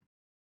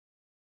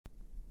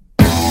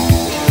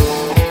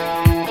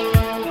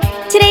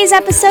Today's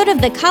episode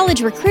of the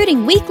College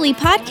Recruiting Weekly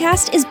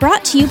podcast is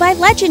brought to you by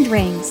Legend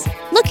Rings.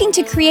 Looking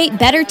to create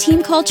better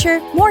team culture,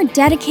 more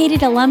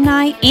dedicated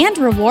alumni, and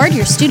reward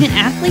your student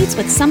athletes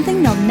with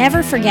something they'll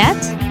never forget?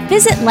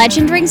 Visit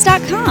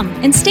legendrings.com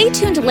and stay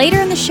tuned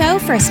later in the show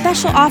for a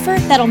special offer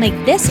that'll make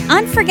this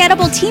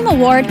unforgettable team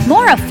award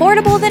more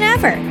affordable than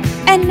ever.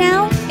 And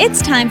now,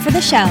 it's time for the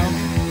show.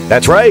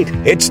 That's right.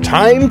 It's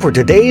time for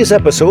today's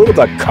episode of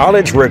the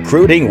College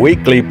Recruiting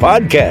Weekly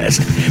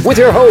podcast with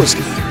your host,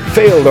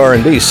 failed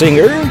R&B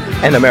singer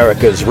and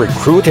America's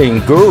recruiting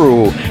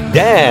guru,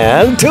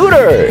 Dan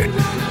Tudor.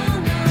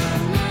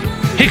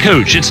 Hey,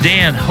 Coach, it's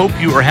Dan. Hope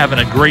you are having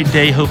a great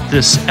day. Hope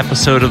this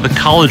episode of the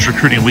College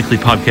Recruiting Weekly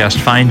podcast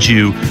finds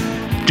you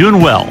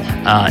doing well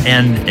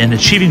and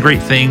achieving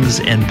great things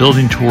and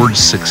building towards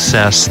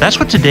success. That's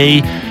what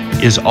today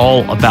is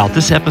all about.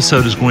 This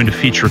episode is going to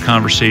feature a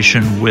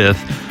conversation with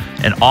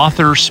an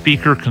author,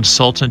 speaker,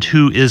 consultant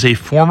who is a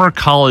former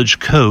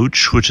college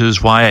coach, which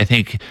is why I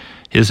think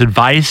his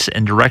advice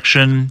and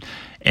direction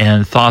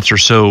and thoughts are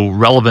so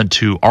relevant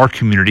to our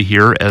community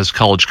here as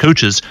college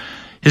coaches.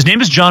 His name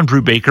is John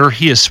Brubaker.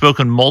 He has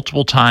spoken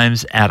multiple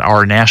times at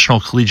our National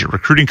Collegiate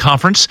Recruiting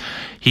Conference.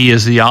 He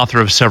is the author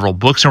of several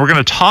books, and we're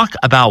going to talk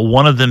about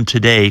one of them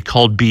today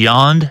called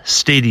Beyond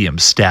Stadium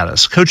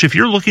Status. Coach, if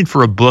you're looking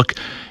for a book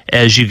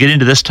as you get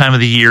into this time of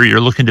the year, you're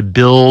looking to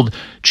build,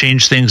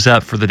 change things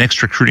up for the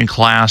next recruiting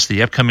class,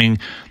 the upcoming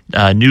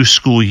new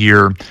school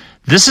year,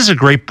 this is a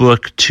great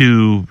book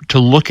to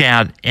look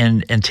at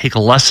and take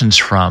lessons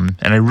from,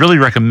 and I really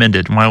recommend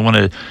it.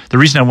 The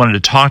reason I wanted to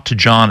talk to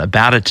John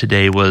about it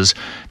today was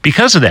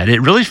because of that.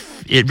 It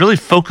really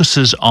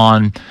focuses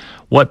on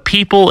what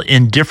people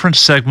in different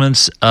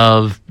segments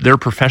of their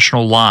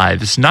professional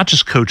lives, not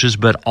just coaches,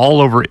 but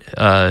all over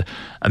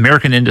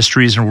American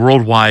industries and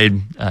worldwide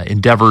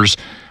endeavors,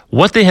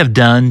 what they have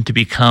done to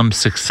become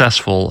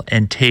successful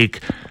and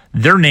take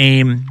their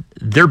name,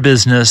 their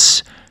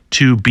business,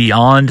 to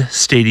Beyond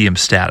Stadium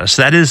Status.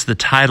 That is the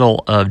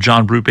title of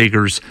John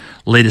Brubaker's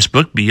latest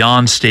book,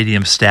 Beyond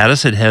Stadium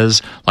Status. It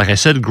has, like I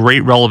said, great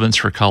relevance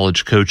for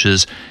college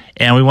coaches.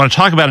 And we want to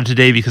talk about it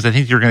today because I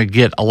think you're going to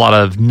get a lot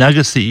of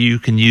nuggets that you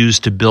can use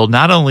to build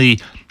not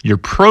only your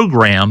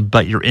program,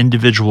 but your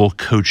individual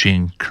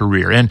coaching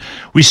career. And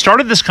we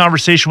started this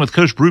conversation with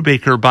Coach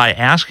Brubaker by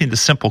asking the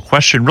simple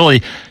question,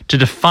 really, to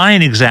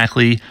define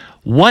exactly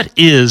what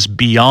is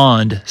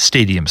Beyond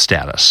Stadium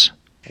Status.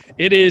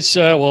 It is,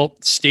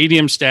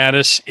 stadium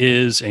status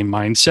is a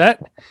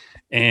mindset,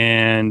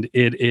 and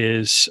it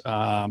is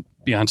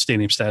Beyond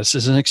Stadium Status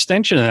is an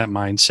extension of that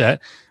mindset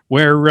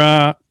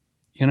where,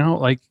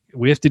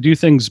 we have to do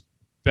things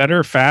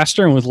better,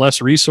 faster, and with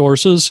less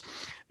resources,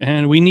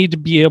 and we need to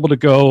be able to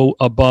go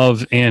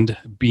above and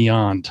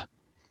beyond.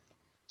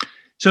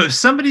 So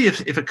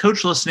if a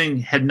coach listening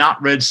had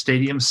not read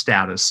Stadium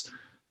Status,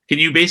 can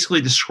you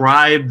basically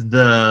describe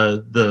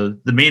the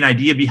main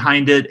idea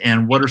behind it,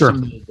 and what are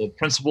some of the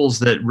principles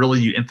that really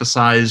you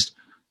emphasized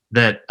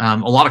that a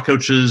lot of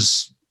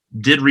coaches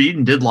did read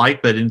and did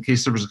like, but in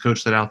case there was a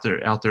coach out there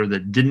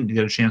that didn't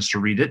get a chance to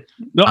read it?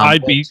 No,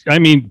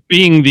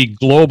 being the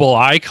global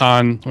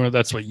icon, or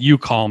that's what you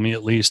call me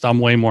at least, I'm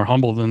way more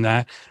humble than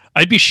that.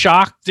 I'd be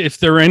shocked if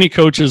there are any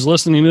coaches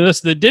listening to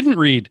this that didn't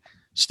read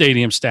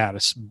Stadium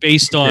Status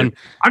based on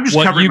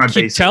what you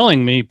keep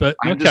telling me, but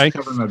I'm just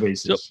covering my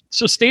bases.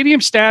 So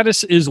Stadium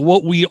Status is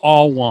what we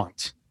all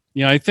want.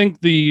 I think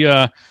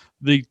the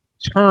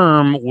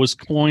term was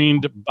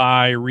coined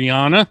by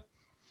Rihanna,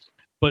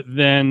 but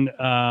then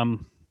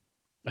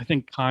I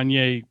think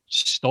Kanye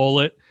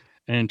stole it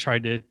and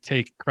tried to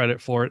take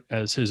credit for it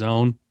as his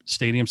own.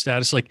 Stadium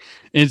Status,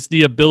 it's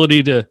the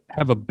ability to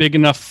have a big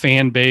enough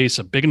fan base,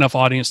 a big enough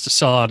audience to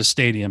sell out a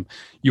stadium.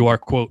 You are,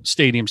 quote,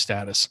 Stadium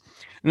Status.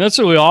 And that's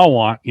what we all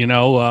want.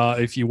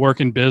 If you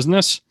work in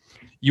business,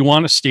 you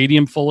want a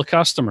stadium full of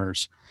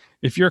customers.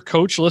 If you're a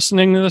coach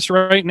listening to this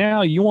right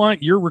now, you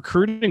want your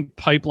recruiting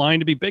pipeline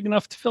to be big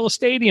enough to fill a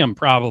stadium,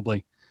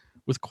 probably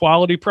with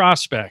quality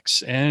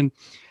prospects. And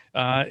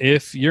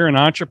if you're an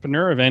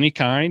entrepreneur of any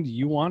kind,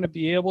 you want to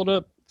be able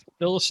to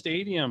fill a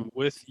stadium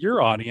with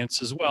your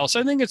audience as well. So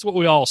I think it's what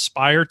we all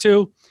aspire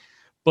to,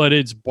 but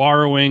it's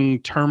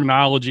borrowing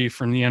terminology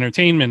from the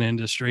entertainment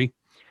industry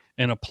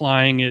and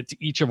applying it to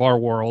each of our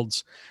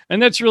worlds. And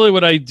that's really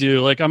what I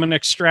do. I'm an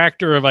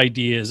extractor of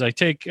ideas. I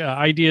take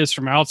ideas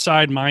from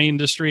outside my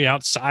industry,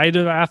 outside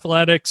of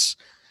athletics,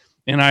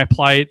 and I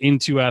apply it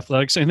into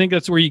athletics. I think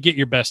that's where you get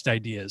your best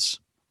ideas,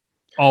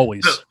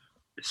 always.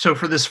 So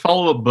for this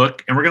follow-up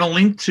book, and we're going to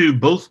link to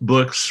both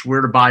books, where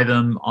to buy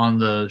them on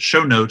the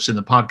show notes in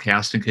the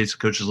podcast in case the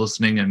coach is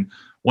listening and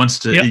wants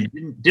to. Yep.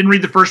 You didn't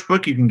read the first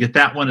book, you can get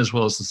that one as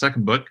well as the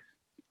second book.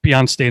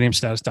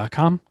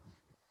 BeyondStadiumStatus.com.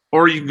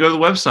 Or you can go to the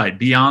website,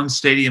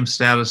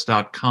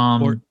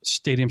 beyondstadiumstatus.com. Or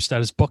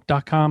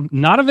stadiumstatusbook.com.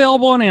 Not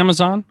available on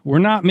Amazon. We're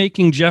not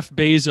making Jeff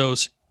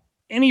Bezos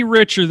any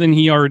richer than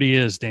he already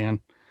is, Dan.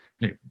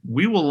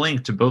 We will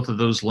link to both of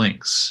those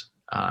links.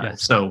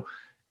 Yes. So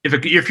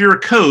if you're a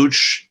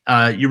coach,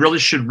 you really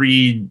should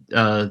read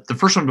the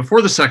first one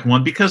before the second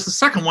one, because the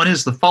second one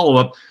is the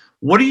follow-up.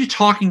 What are you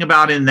talking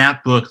about in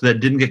that book that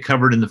didn't get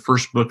covered in the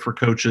first book for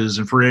coaches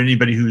and for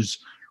anybody who's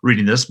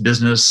reading this,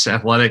 business,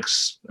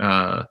 athletics?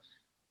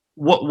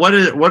 What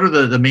are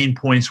the main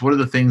points? What are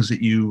the things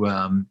that you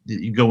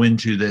go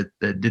into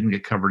that didn't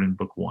get covered in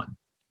book one?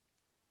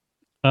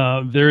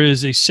 There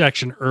is a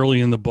section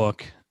early in the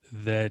book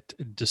that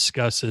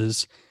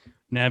discusses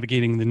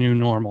navigating the new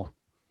normal.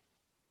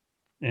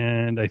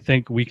 And I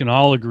think we can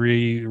all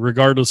agree,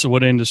 regardless of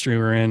what industry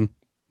we're in,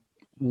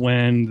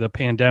 when the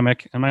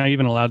pandemic, am I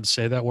even allowed to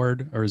say that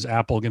word, or is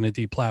Apple going to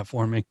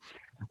deplatform me?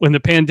 When the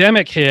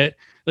pandemic hit,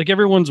 like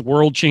everyone's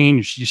world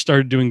changed. You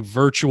started doing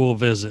virtual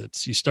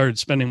visits. You started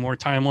spending more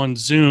time on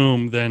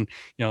Zoom than,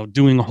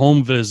 doing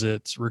home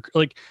visits.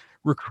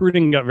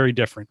 Recruiting got very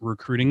different.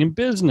 Recruiting in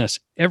business,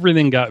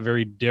 everything got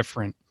very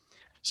different.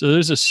 So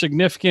there's a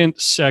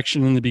significant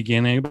section in the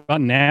beginning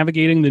about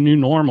navigating the new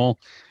normal.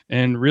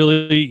 And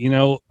really,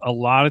 a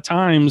lot of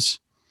times,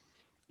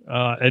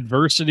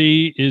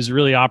 adversity is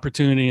really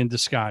opportunity in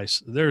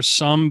disguise. There's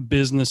some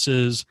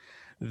businesses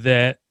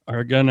that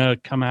are going to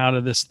come out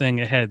of this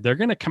thing ahead. They're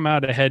going to come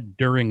out ahead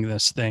during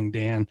this thing,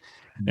 Dan.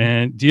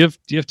 And do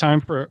you have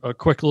time for a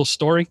quick little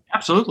story?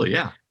 Absolutely,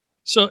 yeah.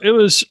 So it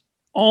was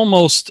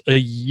almost a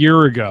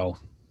year ago.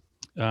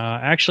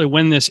 Actually,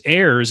 when this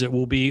airs, it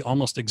will be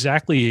almost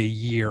exactly a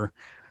year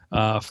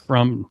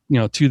from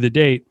to the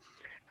date.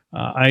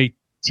 I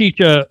teach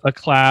a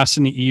class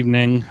in the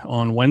evening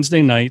on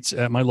Wednesday nights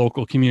at my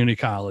local community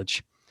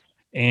college.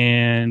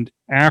 And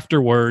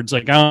afterwards, I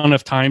don't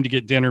have time to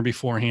get dinner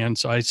beforehand.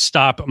 So I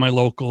stop at my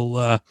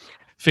local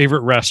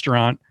favorite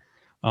restaurant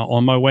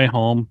on my way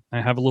home.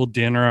 I have a little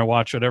dinner. I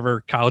watch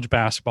whatever college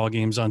basketball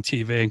games on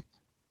TV.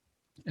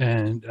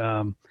 And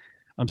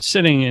I'm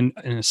sitting in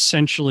an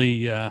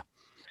essentially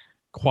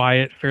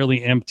quiet,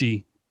 fairly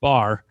empty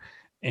bar.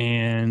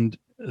 And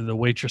the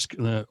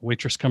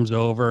waitress comes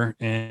over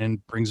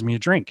and brings me a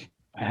drink.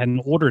 I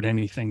hadn't ordered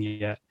anything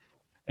yet.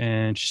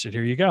 And she said,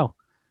 "Here you go."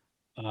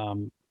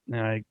 And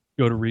I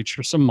go to reach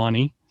for some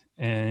money,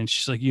 and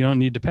she's like, "You don't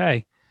need to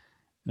pay."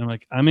 And I'm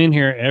like, "I'm in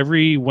here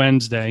every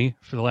Wednesday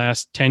for the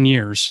last 10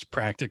 years,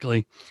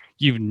 practically.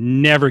 You've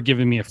never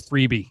given me a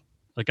freebie.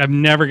 Like, I've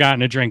never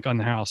gotten a drink on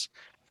the house."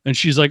 And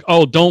she's like,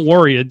 "Oh, don't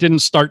worry. It didn't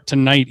start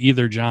tonight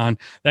either, John.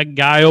 That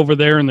guy over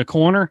there in the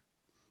corner,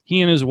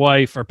 he and his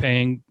wife are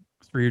paying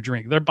for your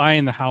drink. They're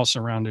buying the house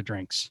around the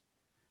drinks."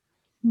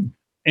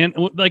 And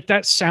like,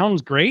 that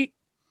sounds great,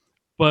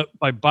 but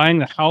by buying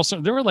the house,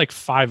 there were like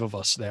 5 of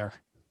us there.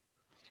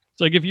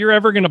 It's like, if you're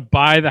ever going to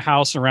buy the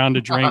house around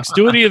the drinks,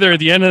 do it either at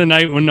the end of the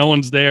night when no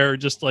one's there, or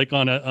just like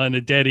on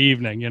a dead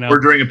evening, or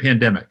during a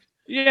pandemic.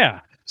 Yeah.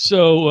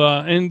 So,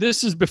 and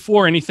this is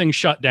before anything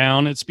shut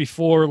down. It's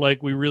before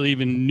like we really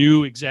even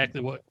knew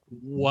exactly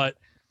what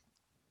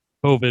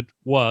COVID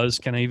was.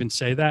 Can I even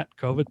say that?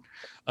 COVID.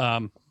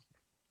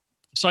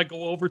 So I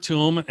go over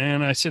to him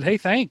and I said, "Hey,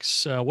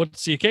 thanks.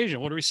 What's the occasion?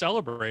 What are we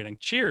celebrating?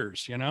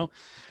 Cheers,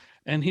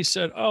 And he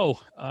said, "Oh,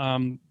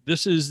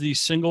 this is the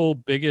single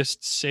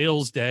biggest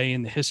sales day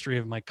in the history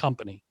of my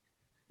company."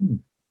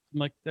 I'm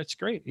like, "That's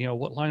great.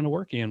 What line of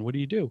work are you in? What do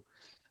you do?"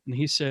 And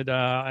he said,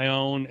 "I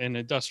own an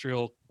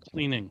industrial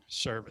cleaning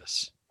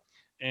service."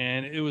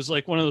 And it was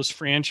like one of those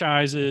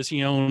franchises.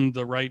 He owned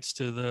the rights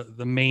to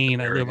the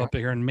Maine. I live up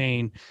here in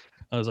Maine.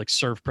 I was like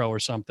Surf Pro or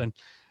something.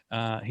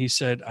 He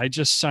said, "I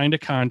just signed a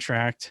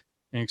contract,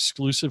 an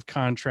exclusive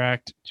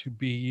contract to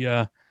be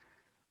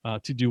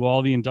to do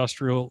all the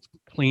industrial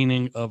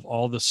cleaning of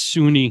all the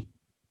SUNY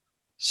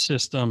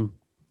system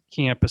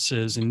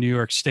campuses in New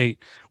York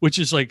State," which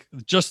is like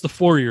just the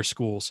 4-year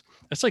schools.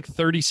 That's like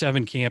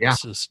 37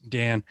 campuses, yeah.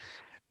 Dan.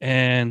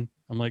 And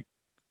I'm like,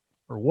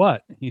 "For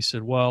what?" He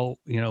said, "Well,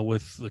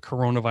 with the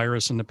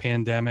coronavirus and the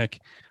pandemic,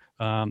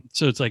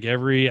 so it's like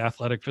every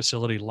athletic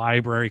facility,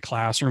 library,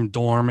 classroom,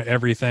 dorm,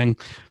 everything.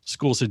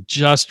 Schools had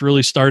just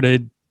really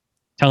started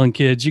telling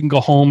kids, you can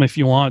go home if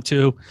you want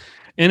to."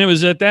 And it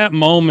was at that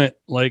moment,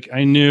 like,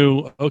 I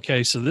knew,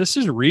 okay, so this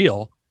is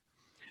real.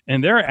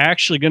 And there are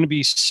actually going to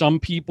be some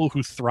people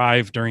who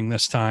thrive during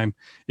this time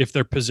if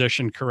they're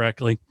positioned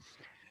correctly.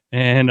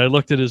 And I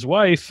looked at his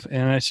wife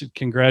and I said,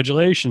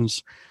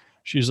 "Congratulations."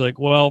 She's like,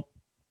 "Well,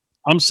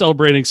 I'm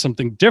celebrating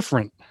something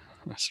different."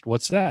 I said,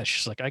 "What's that?"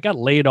 She's like, "I got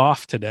laid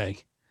off today."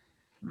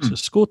 She's a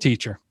school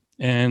teacher,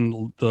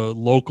 and the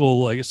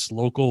local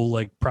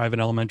like private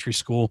elementary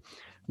school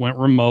went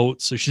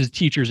remote. So she's a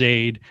teacher's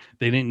aide.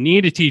 They didn't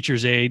need a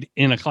teacher's aide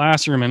in a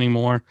classroom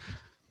anymore.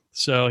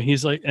 So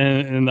he's like,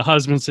 and the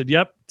husband said,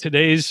 "Yep,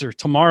 today's or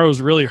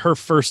tomorrow's really her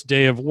first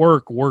day of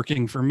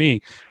working for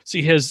me." So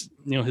he has,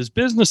 his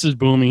business is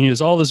booming. He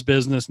has all this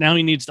business. Now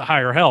he needs to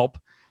hire help.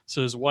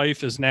 So his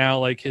wife is now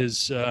like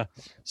his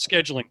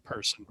scheduling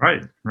person.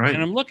 Right.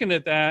 And I'm looking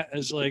at that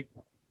as like,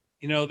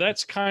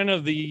 that's kind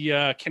of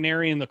the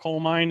canary in the coal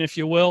mine, if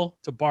you will,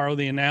 to borrow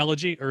the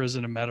analogy, or is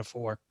it a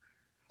metaphor?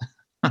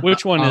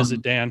 Which one is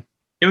it, Dan?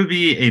 It would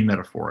be a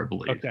metaphor, I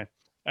believe. Okay.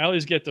 I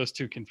always get those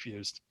two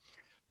confused.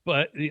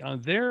 But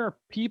there are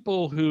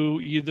people who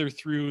either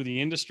through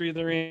the industry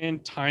they're in,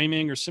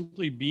 timing, or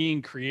simply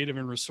being creative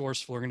and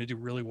resourceful are going to do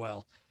really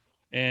well.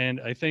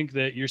 And I think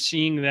that you're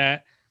seeing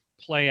that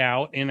play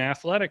out in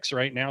athletics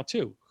right now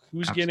too.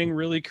 Who's getting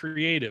really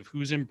creative?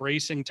 Who's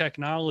embracing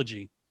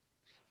technology?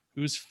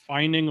 Who's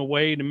finding a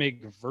way to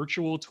make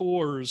virtual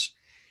tours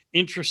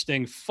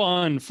interesting,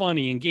 fun,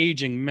 funny,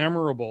 engaging,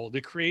 memorable,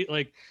 to create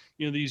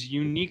these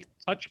unique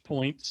touch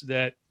points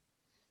that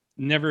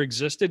never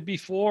existed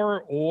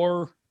before,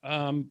 or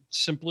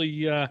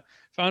simply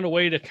found a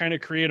way to kind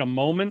of create a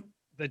moment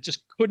that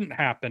just couldn't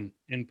happen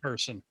in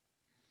person.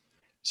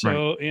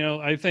 So,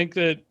 I think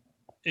that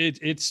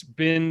it's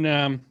been,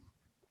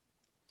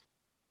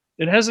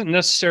 it hasn't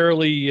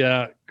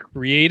necessarily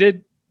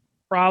created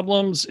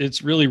problems.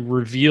 It's really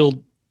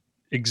revealed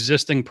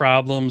existing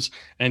problems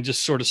and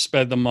just sort of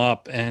sped them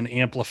up and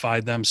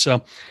amplified them.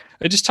 So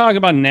I just talk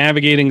about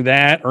navigating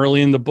that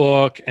early in the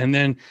book, and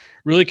then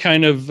really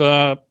kind of,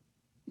 while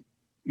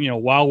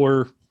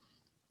we're,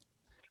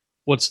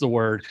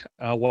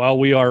 while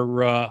we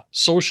are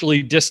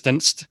socially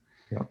distanced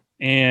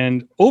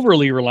and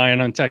overly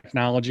reliant on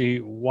technology,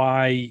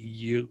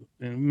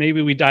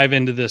 maybe we dive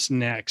into this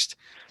next,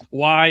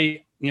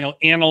 why,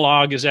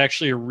 analog is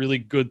actually a really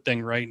good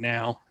thing right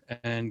now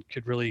and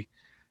could really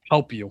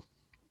help you.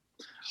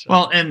 So.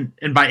 Well, and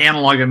by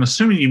analog, I'm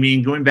assuming you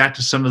mean going back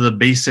to some of the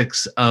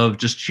basics of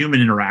just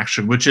human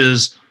interaction, which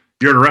is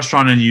you're at a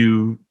restaurant and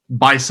you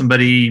buy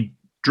somebody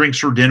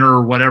drinks or dinner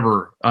or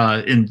whatever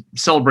in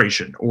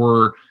celebration,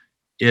 or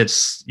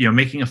it's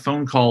making a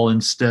phone call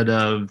instead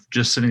of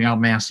just sending out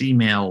mass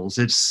emails.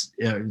 It's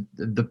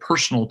the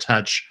personal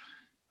touch.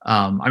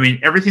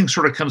 Everything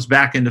sort of comes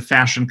back into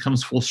fashion,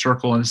 comes full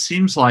circle, and it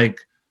seems like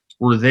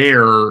we're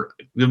there. A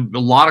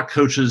lot of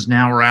coaches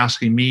now are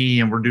asking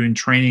me, and we're doing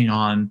training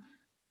on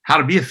how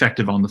to be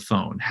effective on the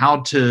phone, how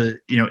to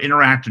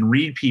interact and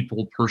read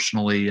people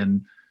personally,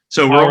 and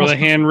so we're with a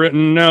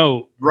handwritten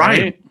note,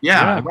 right?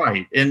 Yeah,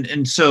 right.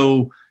 And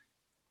so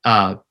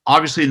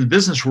obviously in the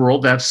business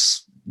world,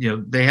 that's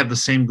they have the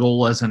same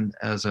goal as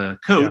a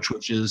coach,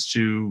 which is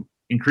to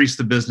increase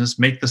the business,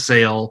 make the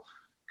sale.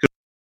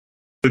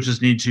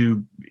 Coaches need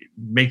to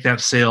make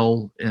that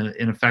sale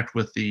in effect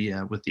with the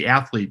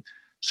athlete.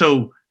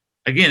 So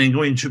again, in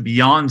going to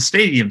beyond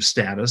stadium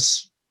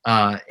status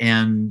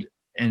and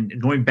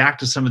going back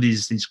to some of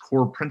these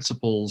core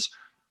principles,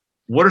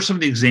 what are some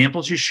of the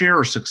examples you share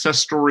or success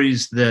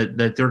stories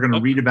that they're going to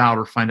read about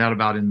or find out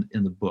about in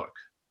the book?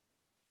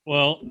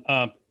 Well,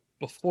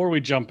 before we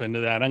jump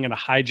into that, I'm going to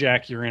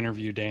hijack your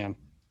interview, Dan.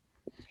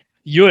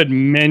 You had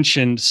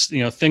mentioned,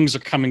 things are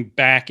coming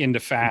back into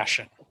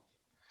fashion.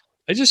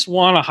 I just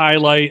want to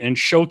highlight and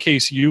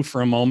showcase you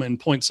for a moment and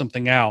point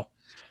something out.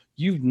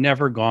 You've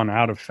never gone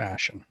out of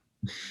fashion.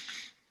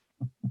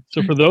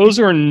 So for those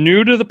who are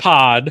new to the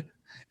pod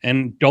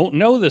and don't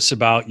know this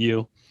about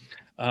you,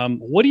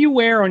 what do you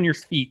wear on your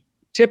feet?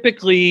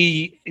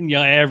 Typically,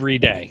 every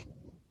day.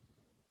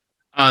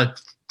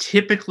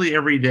 Typically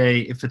every day,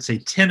 if it's a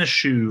tennis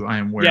shoe I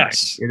am wearing.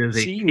 Yes. It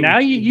is now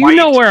you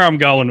know where I'm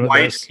going with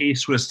white this.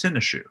 K-Swiss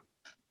tennis shoe.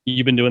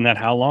 You've been doing that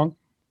how long?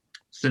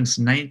 Since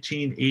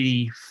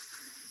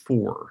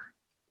 1984.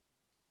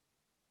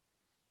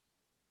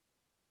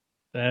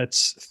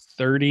 That's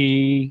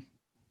 30.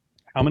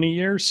 How many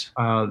years?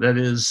 That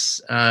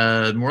is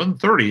more than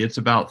 30. It's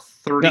about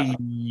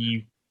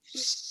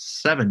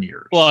 37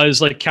 years. Well, I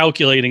was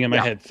calculating in my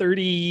head,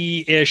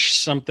 30-ish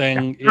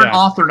something. You're an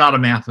author, not a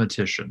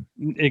mathematician.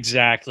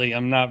 Exactly.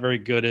 I'm not very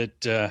good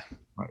at.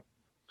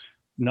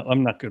 No,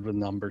 I'm not good with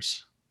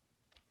numbers.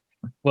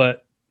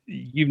 But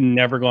you've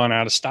never gone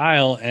out of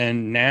style,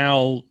 and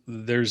now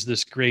there's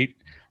this great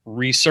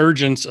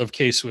resurgence of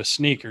K-Swiss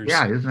sneakers.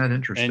 Yeah, isn't that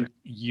interesting? And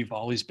you've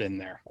always been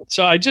there.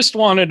 So I just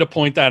wanted to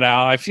point that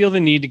out. I feel the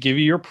need to give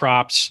you your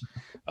props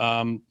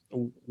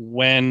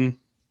when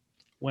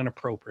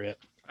appropriate.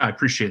 I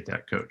appreciate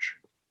that, Coach.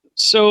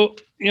 So,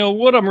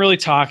 what I'm really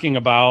talking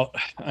about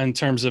in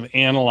terms of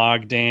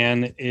analog,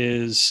 Dan,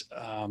 is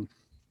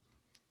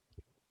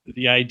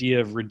the idea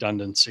of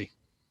redundancy.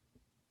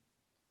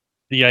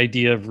 The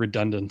idea of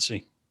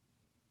redundancy.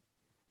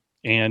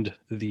 And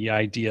the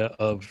idea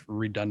of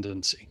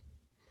redundancy.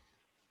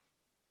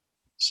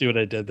 See what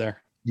I did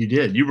there? You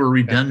did. You were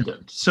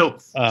redundant. So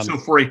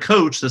for a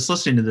coach that's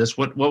listening to this,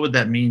 what would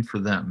that mean for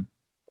them?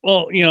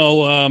 Well,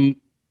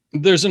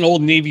 there's an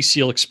old Navy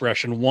SEAL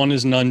expression: one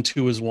is none,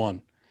 two is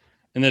one.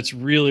 And that's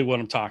really what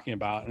I'm talking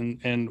about.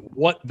 And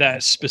what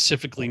that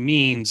specifically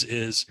means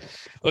is,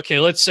 okay,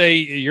 let's say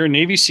you're a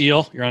Navy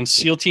SEAL, you're on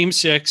SEAL Team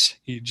 6,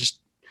 you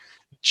just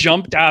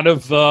jumped out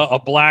of a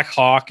Black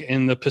Hawk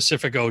in the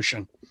Pacific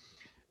Ocean,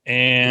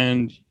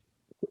 and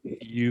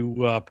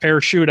you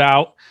parachute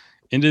out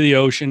into the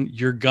ocean,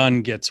 your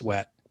gun gets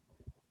wet.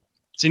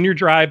 It's in your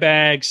dry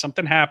bag.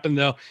 Something happened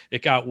though.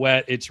 It got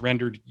wet. It's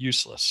rendered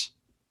useless.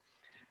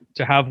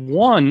 To have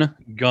one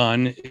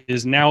gun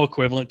is now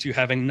equivalent to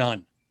having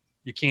none.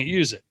 You can't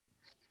use it.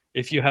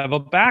 If you have a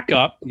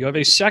backup, you have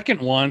a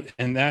second one,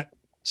 and that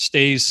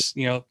stays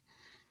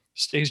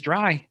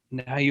dry.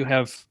 Now you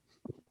have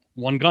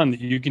one gun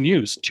that you can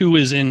use. Two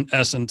is in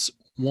essence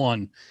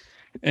one.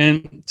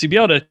 And to be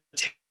able to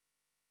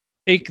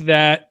take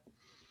that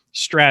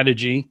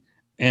strategy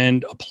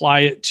and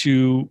apply it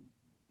to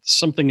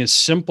something as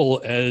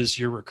simple as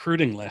your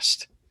recruiting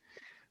list.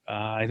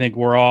 I think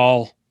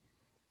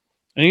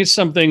it's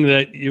something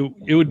that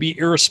it would be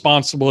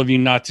irresponsible of you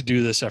not to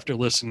do this after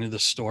listening to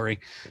this story.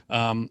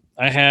 I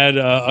had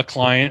a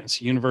client,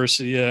 it's a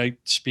university that I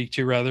speak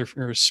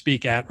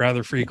at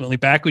rather frequently,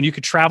 back when you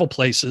could travel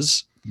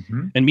places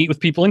and meet with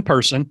people in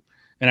person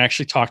and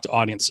actually talk to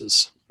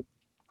audiences.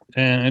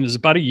 And it was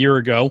about a year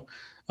ago.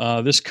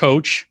 This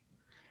coach,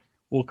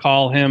 we'll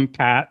call him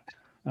Pat,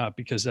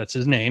 because that's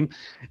his name.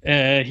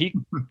 He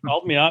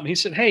called me up and he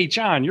said, "Hey,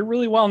 John, you're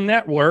really well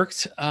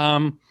networked.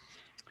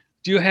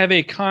 Do you have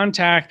a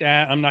contact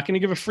at," I'm not going to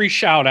give a free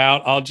shout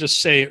out, I'll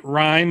just say it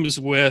rhymes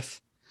with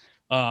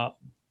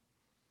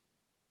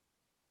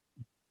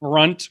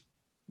Brunt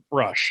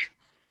Brush.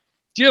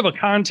 Do you have a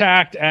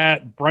contact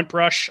at Brunt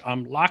Brush?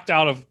 I'm locked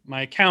out of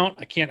my account.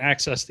 I can't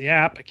access the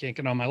app. I can't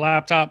get on my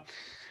laptop.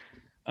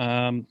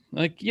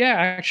 Yeah,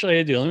 actually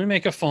I do. Let me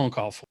make a phone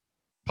call.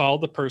 Call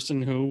the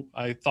person who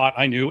I thought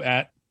I knew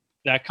at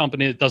that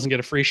company that doesn't get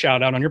a free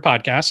shout out on your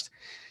podcast,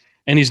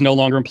 and he's no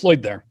longer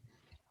employed there.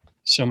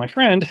 So my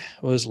friend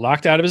was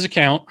locked out of his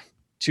account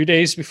 2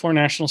 days before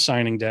National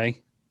Signing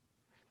Day,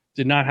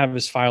 did not have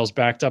his files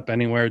backed up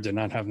anywhere, did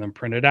not have them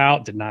printed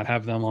out, did not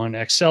have them on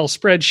Excel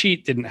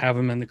spreadsheet, didn't have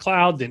them in the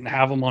cloud, didn't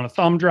have them on a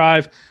thumb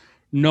drive,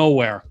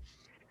 nowhere.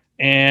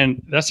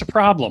 And that's a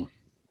problem.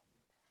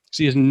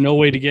 So he has no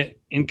way to get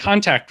in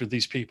contact with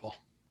these people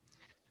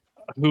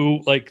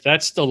who, like,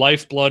 that's the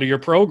lifeblood of your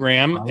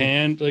program. Wow.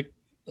 And like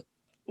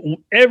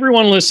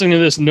everyone listening to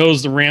this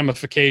knows the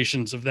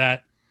ramifications of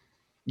that.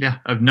 Yeah,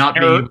 of not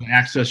being able to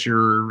access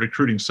your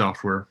recruiting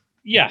software.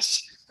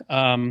 Yes.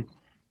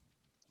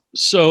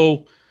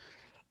 So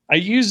I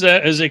use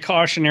that as a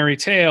cautionary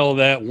tale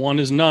that one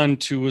is none,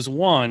 two is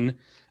one.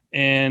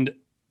 And,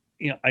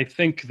 I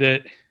think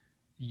that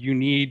you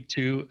need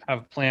to have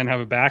a plan,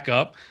 have a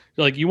backup.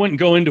 Like, you wouldn't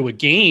go into a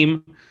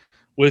game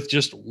with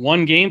just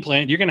one game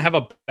plan. You're going to have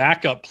a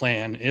backup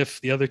plan.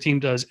 If the other team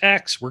does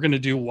X, we're going to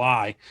do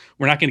Y.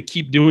 We're not going to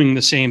keep doing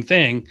the same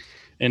thing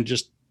and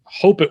just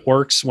hope it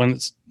works when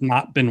it's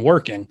not been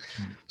working.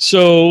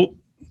 So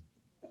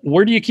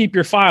where do you keep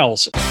your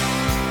files?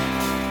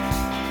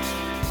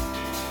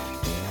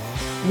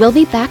 We'll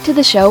be back to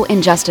the show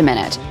in just a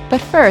minute.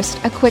 But first,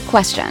 a quick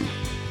question.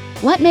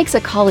 What makes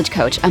a college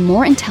coach a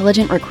more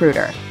intelligent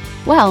recruiter?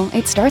 Well,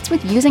 it starts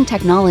with using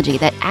technology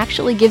that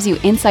actually gives you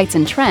insights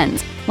and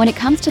trends when it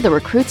comes to the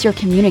recruits you're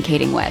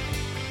communicating with.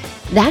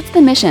 That's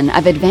the mission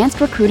of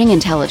Advanced Recruiting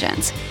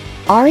Intelligence.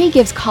 ARI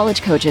gives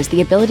college coaches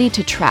the ability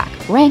to track,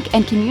 rank,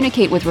 and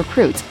communicate with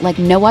recruits like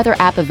no other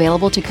app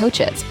available to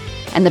coaches.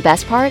 And the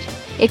best part?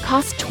 It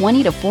costs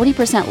 20 to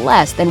 40%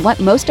 less than what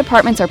most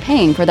departments are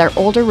paying for their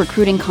older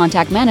recruiting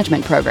contact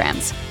management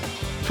programs.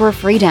 For a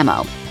free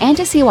demo, and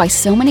to see why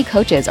so many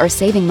coaches are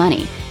saving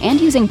money and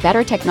using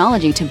better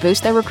technology to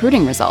boost their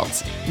recruiting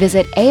results,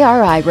 visit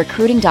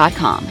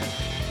arirecruiting.com.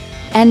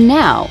 And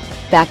now,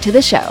 back to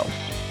the show.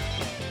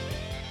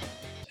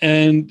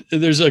 And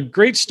there's a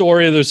great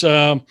story.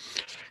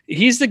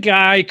 He's the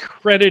guy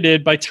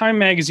credited by Time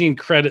Magazine,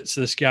 credits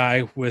this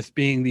guy with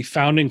being the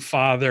founding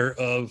father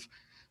of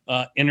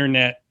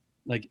internet,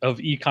 like of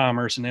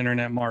e-commerce and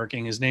internet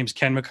marketing. His name's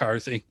Ken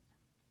McCarthy,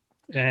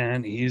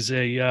 and he's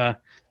a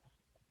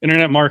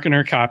internet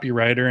marketer,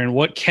 copywriter. And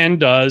what Ken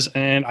does,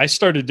 and I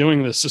started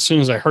doing this as soon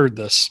as I heard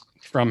this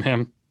from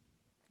him,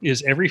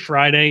 is every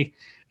Friday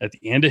at the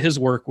end of his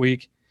work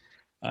week,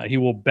 he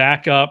will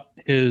back up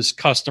his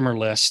customer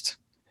list,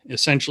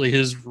 essentially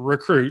his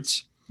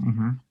recruits,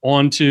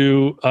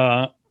 onto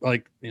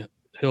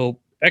he'll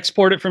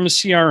export it from a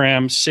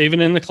CRM, save it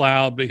in the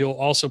cloud, but he'll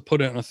also put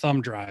it in a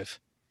thumb drive.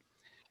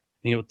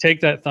 And he'll take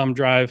that thumb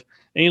drive,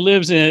 and he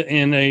lives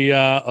in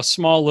a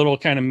small little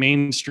kind of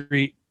Main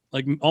Street,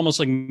 like almost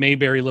like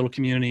Mayberry little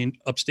community in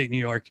upstate New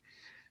York,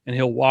 and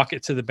he'll walk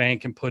it to the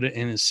bank and put it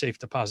in his safe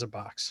deposit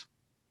box.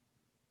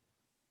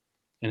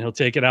 And he'll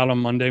take it out on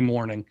Monday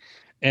morning.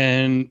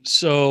 And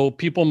so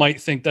people might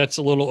think that's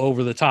a little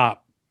over the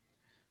top.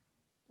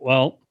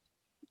 Well,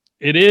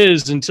 it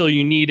is until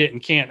you need it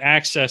and can't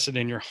access it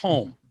in your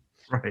home.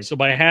 Right. So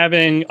by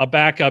having a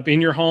backup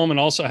in your home and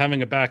also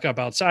having a backup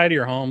outside of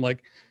your home,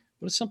 like,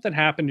 what if something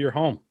happened to your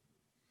home?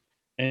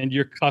 And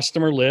your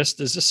customer list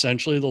is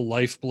essentially the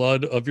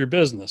lifeblood of your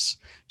business,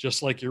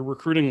 just like your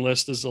recruiting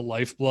list is the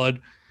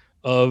lifeblood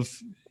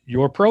of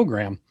your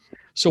program.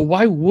 So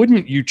why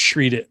wouldn't you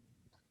treat it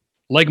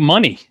like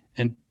money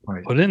and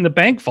put it in the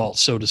bank vault,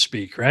 so to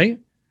speak, right?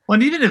 Well,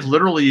 and even if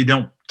literally you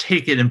don't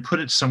take it and put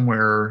it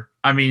somewhere,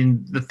 I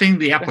mean,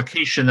 the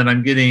application that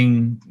I'm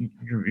getting,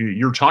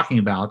 you're talking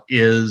about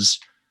is,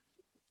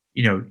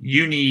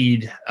 you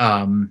need,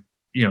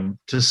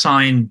 to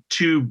sign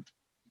 2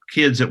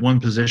 kids at one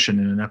position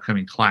in an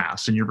upcoming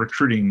class, and you're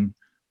recruiting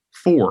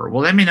 4.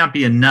 Well, that may not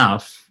be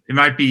enough. It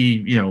might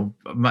be,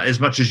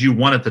 as much as you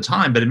want at the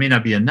time, but it may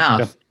not be enough.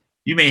 Yeah.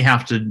 You may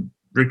have to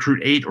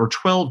recruit 8 or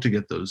 12 to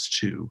get those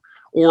 2.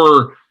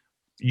 Or,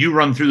 you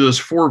run through those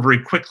 4 very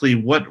quickly.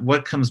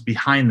 What comes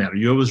behind that? Are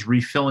you always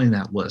refilling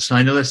that list? And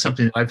I know that's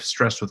something that I've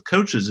stressed with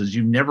coaches is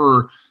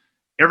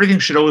everything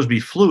should always be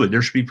fluid.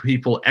 There should be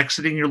people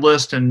exiting your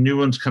list and new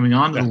ones coming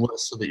onto the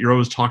list so that you're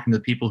always talking to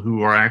people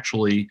who are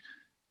actually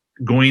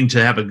going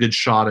to have a good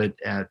shot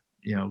at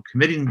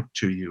committing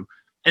to you.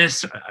 And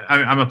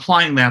I'm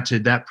applying that to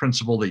that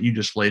principle that you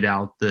just laid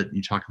out that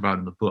you talk about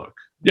in the book.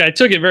 Yeah, I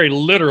took it very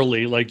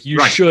literally. Like you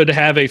should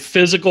have a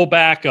physical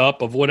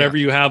backup of whatever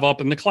you have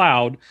up in the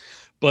cloud,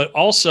 but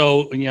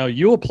also,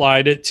 you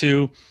applied it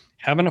to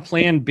having a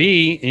plan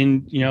B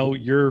in,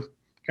 your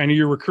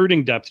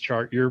recruiting depth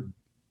chart, your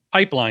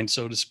pipeline,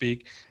 so to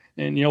speak.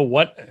 And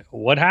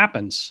what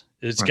happens?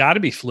 It's got to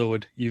be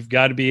fluid. You've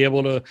got to be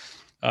able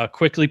to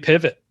quickly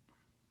pivot.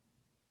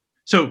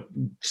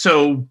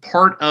 So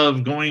part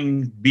of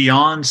going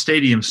beyond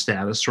stadium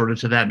status, sort of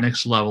to that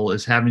next level,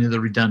 is having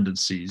the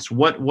redundancies.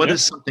 What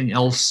is something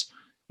else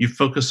you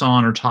focus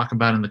on or talk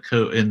about in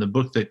the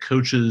book that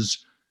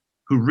coaches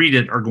who read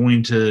it are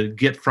going to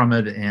get from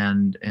it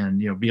and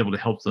be able to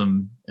help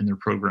them in their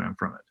program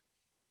from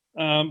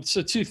it?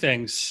 So 2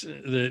 things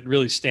that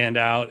really stand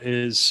out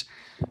is,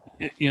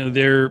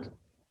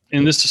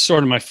 and this is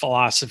sort of my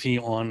philosophy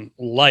on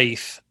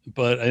life,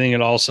 but I think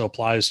it also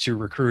applies to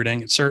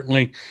recruiting. It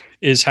certainly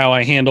is how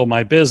I handle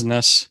my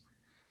business,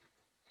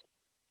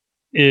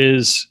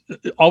 is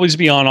always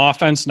be on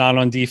offense, not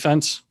on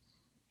defense,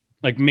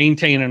 like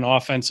maintain an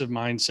offensive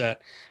mindset.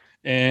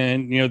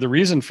 And, the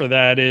reason for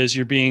that is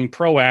you're being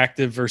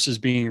proactive versus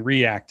being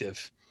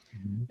reactive.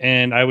 Mm-hmm.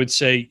 And I would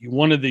say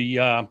one of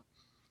the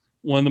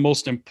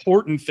most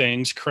important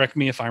things, correct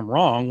me if I'm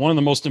wrong, one of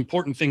the most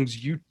important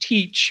things you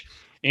teach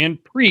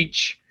and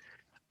preach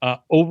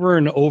over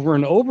and over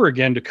and over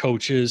again to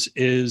coaches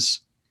is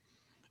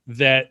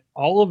that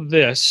all of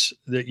this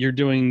that you're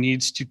doing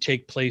needs to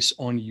take place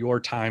on your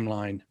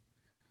timeline,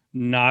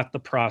 not the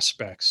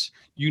prospects.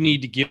 You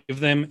need to give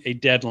them a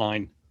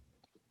deadline.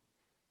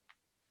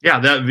 Yeah,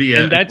 that'd be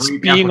and that's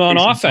being on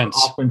offense.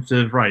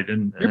 Offensive, right.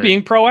 And you're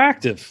being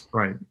proactive.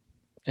 Right.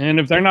 And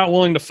if they're not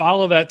willing to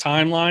follow that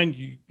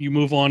timeline, you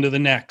move on to the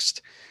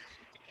next.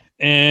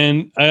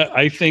 And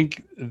I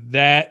think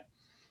that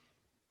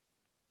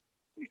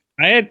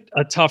I had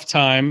a tough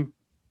time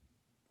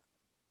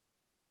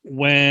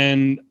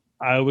when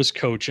I was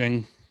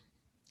coaching,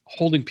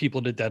 holding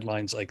people to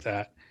deadlines like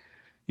that.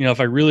 If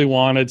I really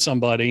wanted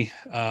somebody,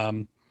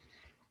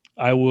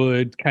 I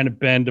would kind of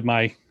bend to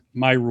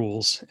my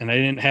rules, and I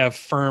didn't have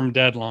firm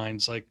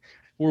deadlines. Like,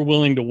 we're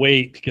willing to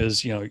wait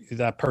because,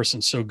 that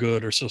person's so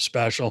good or so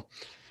special.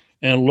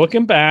 And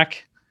looking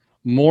back,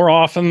 more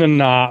often than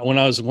not, when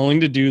I was willing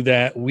to do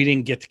that, we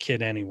didn't get the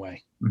kid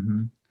anyway.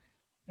 Mm-hmm.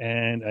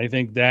 And I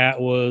think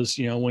that was,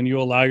 when you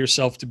allow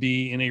yourself to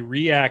be in a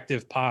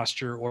reactive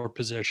posture or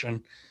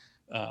position,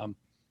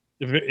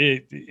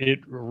 it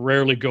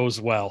rarely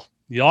goes well.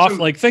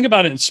 Like, think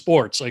about it in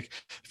sports. Like,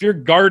 if you're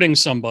guarding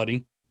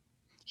somebody,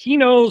 he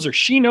knows or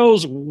she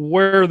knows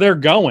where they're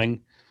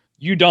going.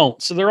 You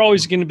don't. So they're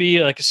always going to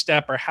be like a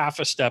step or half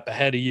a step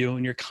ahead of you,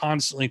 and you're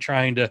constantly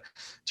trying to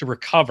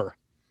recover.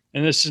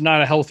 And this is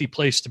not a healthy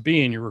place to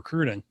be in your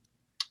recruiting.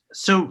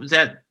 So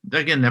that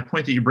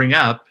point that you bring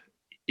up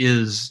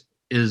is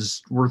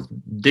worth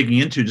digging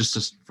into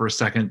for a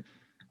second,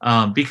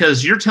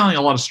 because you're telling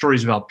a lot of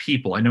stories about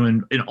people. I know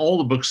in all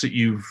the books that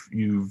you've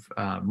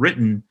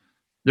written,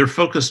 they're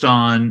focused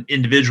on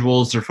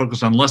individuals. They're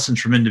focused on lessons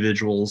from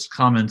individuals,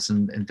 comments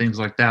and things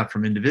like that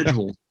from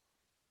individuals.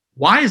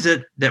 Why is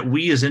it that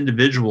we as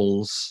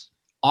individuals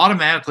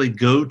automatically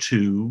go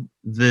to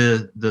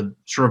the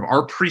sort of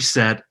our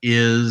preset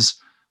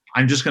is,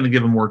 I'm just going to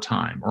give them more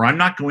time, or I'm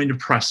not going to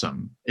press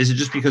them? Is it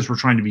just because we're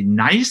trying to be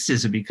nice?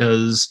 Is it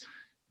because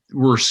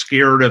we're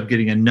scared of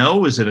getting a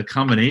no? Is it a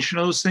combination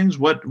of those things?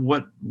 What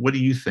do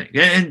you think?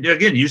 And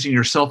again, using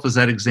yourself as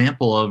that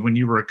example of when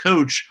you were a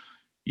coach,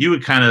 you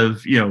would kind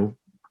of,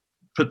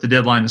 put the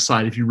deadline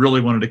aside if you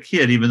really wanted a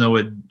kid, even though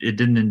it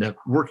didn't end up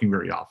working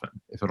very often,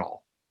 if at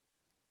all.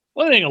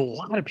 Well, I think a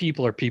lot of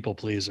people are people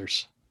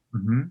pleasers.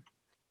 Mm-hmm.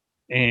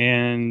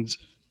 And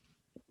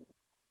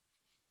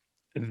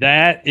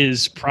that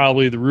is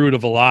probably the root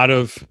of a lot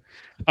of,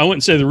 I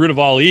wouldn't say the root of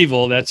all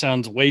evil. That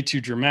sounds way too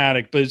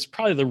dramatic, but it's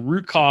probably the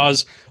root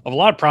cause of a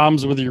lot of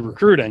problems with your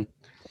recruiting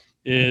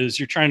is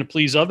you're trying to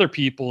please other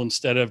people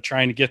instead of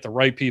trying to get the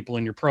right people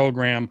in your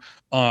program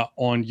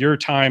on your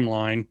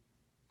timeline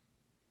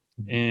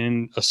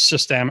in a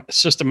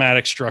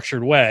systematic,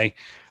 structured way.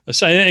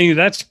 So I think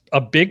that's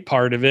a big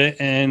part of it.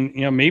 And,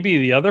 maybe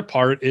the other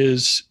part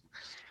is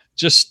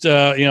just,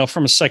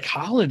 from a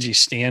psychology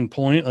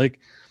standpoint, like,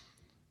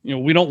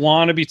 we don't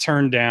want to be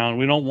turned down.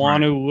 We don't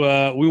want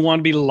to, we want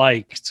to be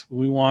liked.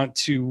 We want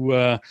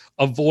to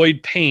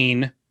avoid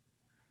pain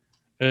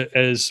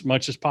as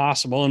much as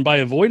possible. And by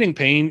avoiding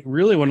pain,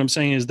 really what I'm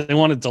saying is they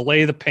want to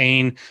delay the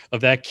pain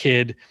of that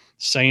kid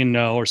saying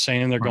no or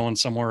saying they're going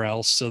somewhere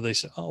else. So they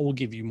say, oh, we'll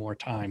give you more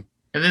time.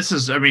 And this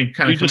is, kind of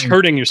you're just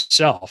hurting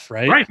yourself,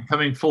 right? Right.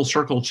 Coming full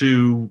circle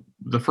to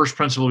the first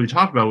principle we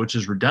talked about, which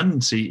is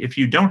redundancy. If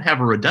you don't have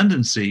a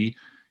redundancy,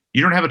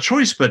 you don't have a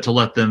choice but to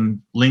let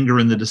them linger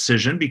in the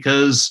decision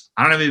because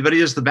I don't have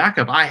anybody as the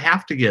backup. I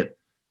have to get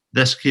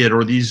this kid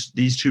or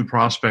these two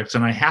prospects,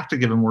 and I have to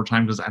give them more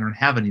time because I don't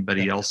have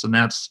anybody else. And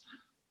that's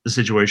the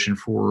situation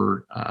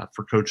for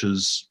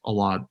coaches a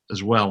lot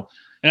as well.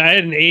 And I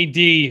had an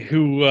AD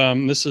who,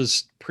 this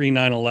is pre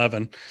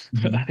 9/11.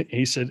 Mm-hmm.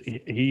 He said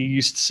he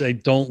used to say,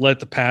 "Don't let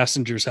the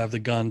passengers have the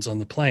guns on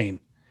the plane."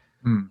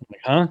 I'm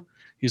like, huh?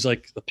 He's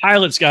like, the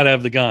pilot's got to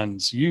have the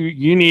guns.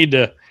 You need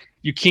to.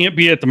 You can't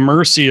be at the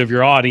mercy of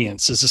your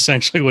audience. Is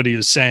essentially what he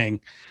was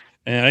saying.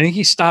 And I think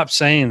he stopped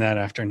saying that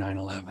after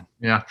 9/11.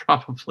 Yeah,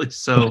 probably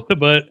so.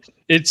 But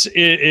it's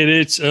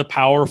a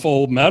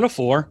powerful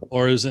metaphor,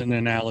 or is it an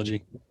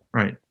analogy?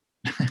 Right.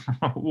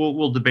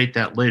 We'll debate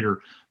that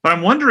later. But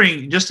I'm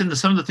wondering, just into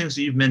some of the things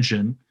that you've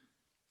mentioned,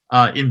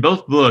 in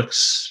both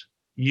books,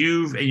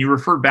 you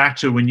referred back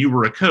to when you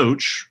were a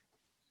coach,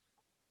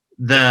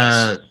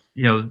 the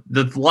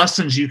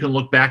lessons you can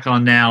look back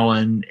on now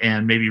and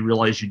maybe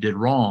realize you did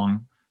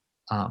wrong.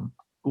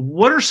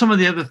 What are some of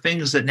the other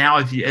things that now,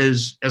 if you,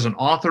 as an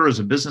author, as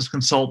a business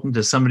consultant,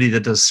 as somebody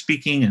that does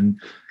speaking and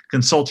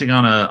consulting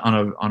on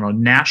a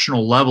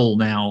national level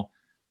now,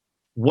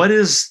 what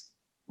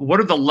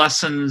are the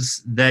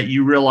lessons that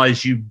you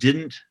realize you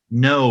didn't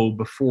know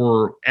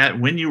before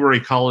when you were a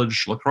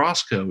college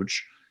lacrosse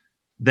coach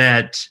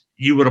that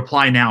you would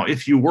apply now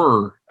if you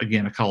were,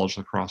 again, a college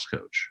lacrosse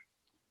coach?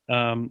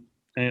 And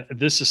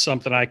this is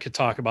something I could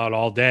talk about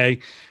all day.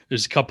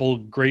 There's a couple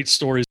great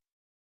stories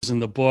in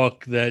the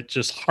book that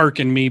just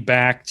harken me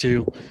back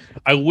to,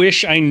 I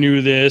wish I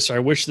knew this, or I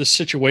wish this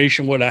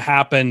situation would have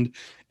happened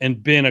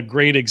and been a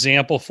great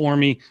example for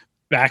me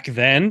back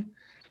then.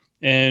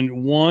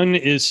 And one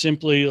is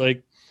simply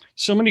like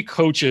so many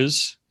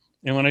coaches.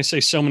 And when I say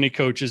so many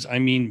coaches, I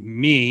mean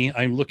me.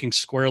 I'm looking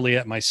squarely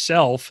at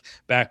myself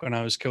back when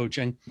I was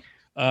coaching,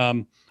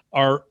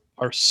 are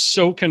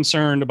so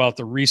concerned about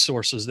the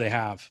resources they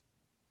have,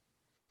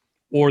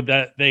 or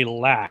that they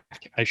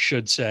lack, I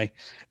should say.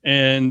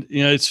 And,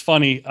 it's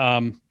funny.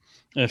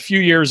 A few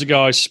years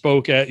ago, I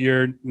spoke at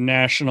your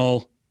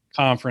national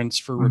conference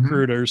for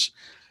recruiters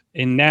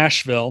in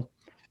Nashville.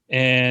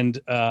 And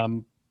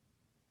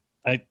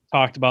I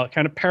talked about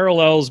kind of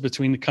parallels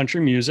between the country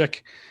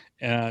music,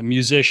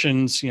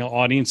 musicians,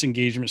 audience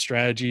engagement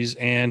strategies,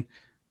 and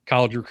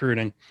college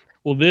recruiting.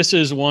 Well, this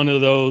is one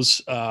of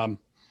those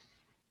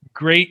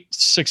great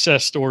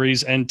success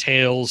stories and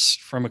tales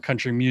from a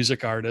country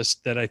music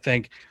artist that I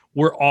think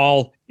we're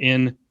all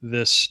in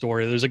this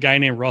story. There's a guy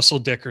named Russell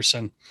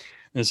Dickerson.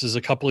 This is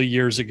a couple of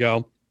years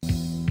ago.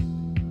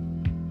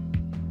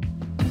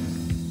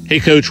 Hey,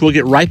 Coach, we'll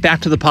get right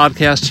back to the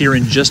podcast here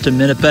in just a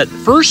minute. But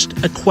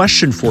first, a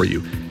question for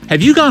you.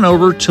 Have you gone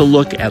over to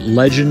look at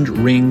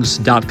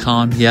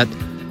legendrings.com yet?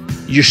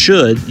 You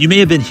should. You may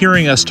have been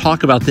hearing us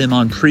talk about them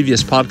on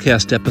previous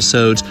podcast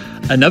episodes.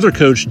 Another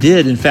coach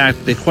did. In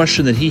fact, the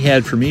question that he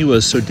had for me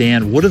was, so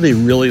Dan, what do they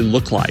really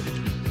look like?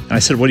 And I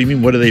said, what do you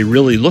mean, what do they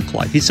really look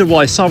like? He said, well,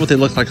 I saw what they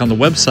look like on the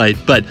website,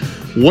 but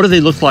what do they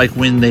look like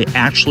when they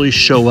actually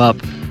show up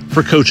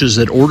for coaches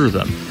that order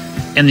them?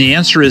 And the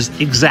answer is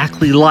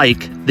exactly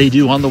like they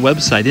do on the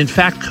website. In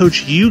fact,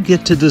 Coach, you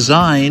get to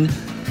design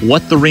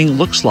what the ring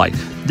looks like.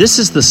 This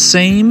is the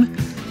same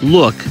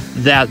look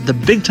that the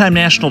big-time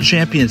national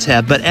champions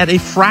have, but at a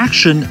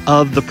fraction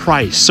of the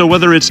price. So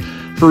whether it's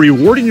for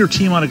rewarding your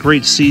team on a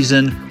great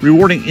season,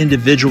 rewarding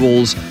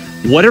individuals,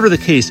 whatever the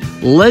case,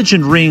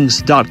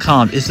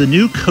 legendrings.com is the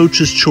new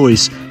coach's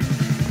choice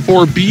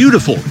for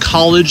beautiful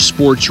college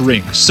sports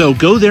rings. So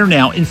go there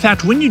now. In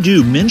fact, when you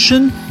do,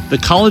 mention the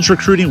College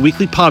Recruiting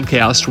Weekly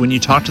podcast when you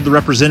talk to the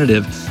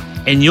representative,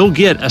 and you'll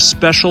get a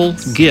special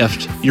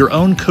gift, your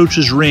own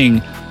coach's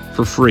ring,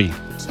 for free.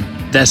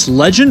 That's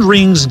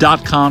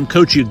legendrings.com.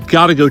 Coach, you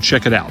got to go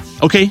check it out.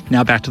 Okay,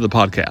 now back to the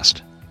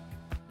podcast.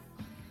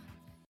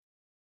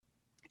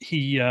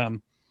 He was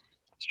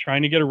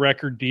trying to get a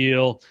record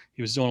deal.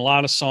 He was doing a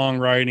lot of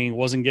songwriting,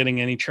 wasn't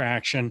getting any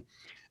traction.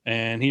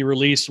 And he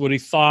released what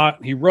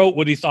he wrote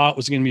what he thought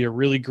was going to be a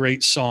really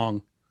great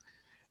song.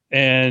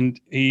 And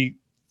he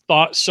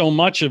thought so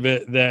much of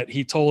it that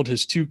he told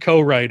his two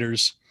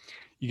co-writers,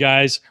 you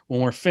guys,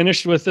 when we're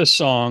finished with this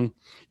song,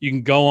 you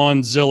can go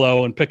on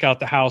Zillow and pick out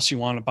the house you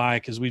want to buy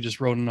because we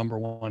just wrote a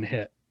 #1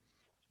 hit.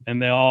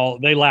 And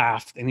they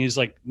laughed. And he's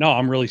like, no,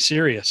 I'm really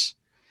serious.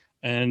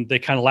 And they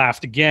kind of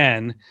laughed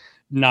again,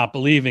 not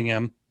believing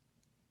him.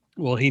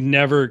 Well, he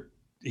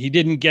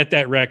didn't get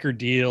that record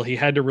deal. He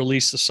had to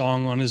release the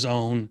song on his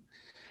own.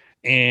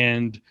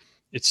 And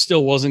it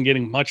still wasn't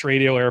getting much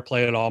radio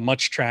airplay at all,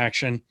 much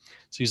traction.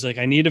 So he's like,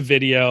 I need a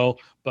video,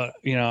 but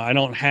I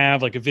don't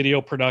have like a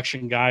video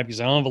production guy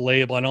because I don't have a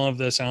label. I don't have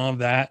this. I don't have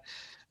that.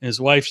 And his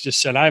wife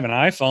just said, I have an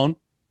iPhone.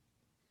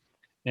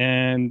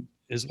 And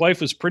his wife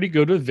was pretty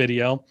good with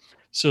video.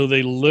 So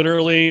they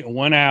literally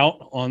went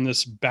out on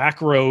this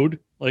back road.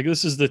 Like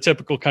this is the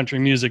typical country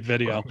music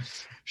video.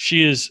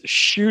 She is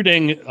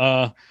shooting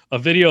a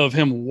video of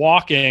him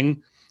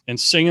walking and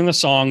singing the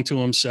song to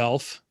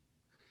himself.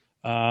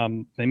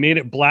 They made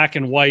it black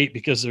and white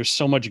because there's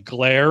so much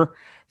glare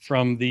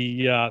from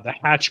the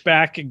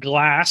hatchback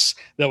glass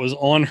that was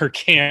on her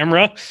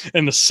camera,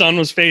 and the sun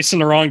was facing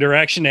the wrong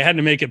direction. They had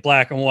to make it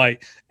black and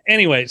white.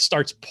 Anyway, it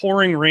starts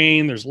pouring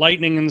rain. There's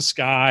lightning in the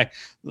sky.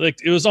 Like,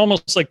 it was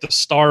almost like the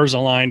stars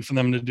aligned for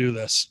them to do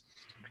this.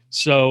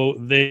 So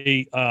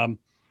they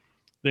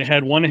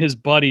had one of his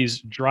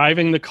buddies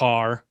driving the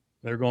car.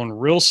 They're going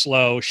real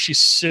slow. She's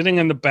sitting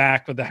in the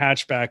back with the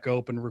hatchback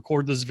open,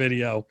 record this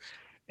video,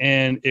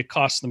 and it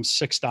cost them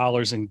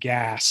 $6 in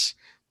gas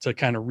to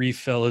kind of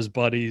refill his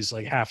buddies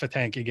like half a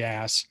tank of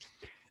gas.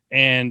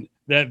 And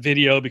that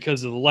video,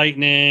 because of the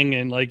lightning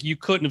and like you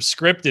couldn't have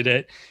scripted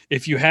it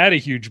if you had a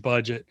huge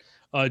budget,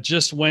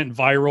 just went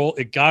viral.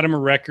 It got him a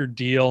record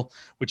deal,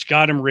 which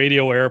got him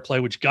radio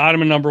airplay, which got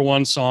him a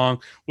 #1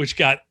 song, which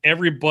got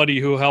everybody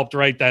who helped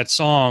write that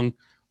song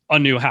a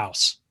new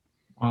house.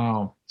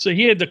 Wow. So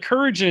he had the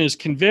courage in his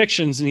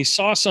convictions, and he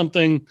saw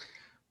something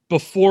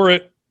before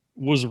it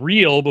was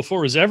real, before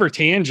it was ever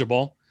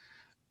tangible.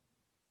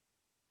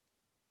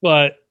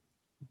 But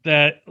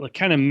that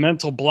kind of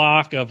mental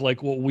block of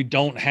like what we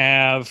don't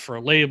have for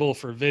a label,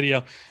 for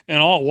video. And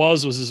all it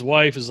was his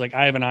wife is like,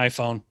 I have an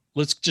iPhone.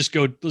 Let's just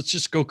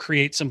go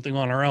create something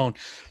on our own.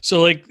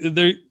 So like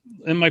there,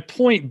 and my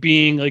point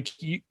being like,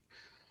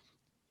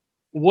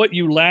 what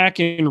you lack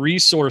in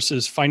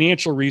resources,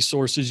 financial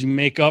resources, you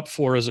make up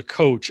for as a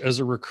coach, as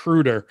a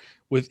recruiter,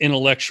 with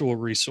intellectual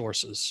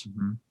resources.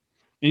 Mm-hmm.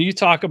 And you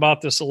talk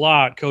about this a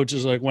lot,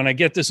 coaches, like, when I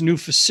get this new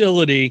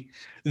facility,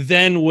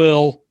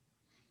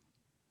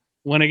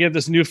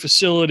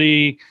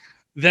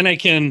 then I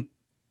can,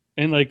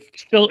 and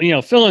like fill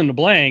in the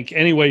blank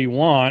any way you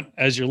want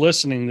as you're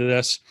listening to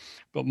this.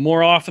 But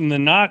more often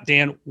than not,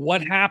 Dan,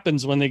 what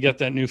happens when they get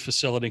that new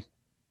facility?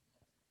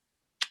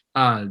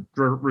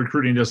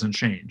 Recruiting doesn't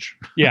change.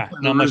 Yeah,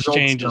 not much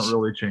changes. Don't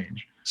really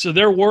change. So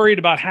they're worried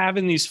about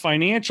having these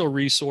financial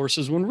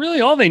resources when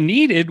really all they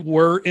needed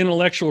were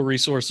intellectual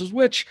resources,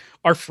 which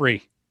are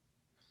free,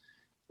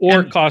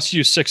 or cost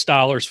you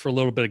 $6 for a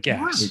little bit of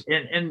gas.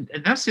 Right. And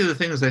that's the other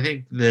thing is I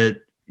think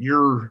that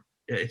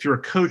if you're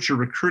a coach, you're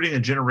recruiting a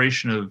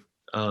generation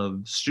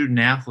of student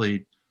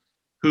athlete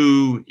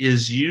who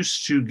is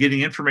used to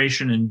getting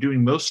information and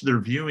doing most of their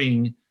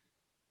viewing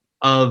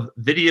of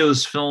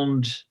videos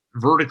filmed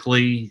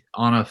vertically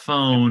on a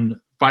phone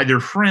by their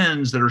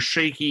friends that are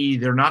shaky.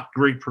 They're not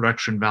great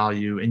production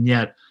value, and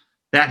yet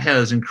that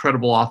has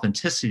incredible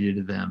authenticity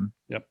to them.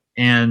 Yep.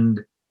 And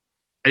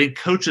I think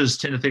coaches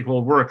tend to think,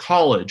 well, we're a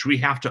college, we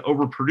have to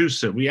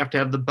overproduce it, we have to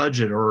have the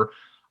budget, or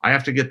I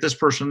have to get this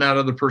person, that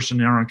other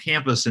person on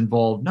campus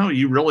involved. No,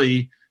 you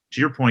really, to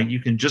your point,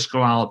 you can just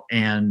go out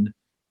and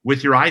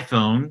with your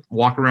iPhone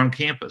walk around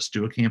campus,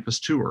 do a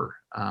campus tour.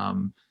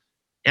 And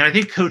I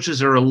think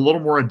coaches are a little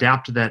more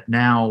adapt to that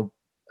now,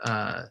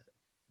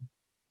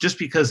 just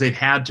because they've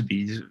had to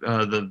be.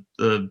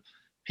 The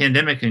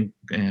pandemic and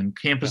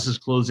campuses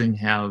closing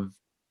have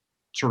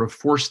sort of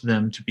forced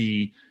them to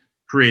be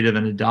creative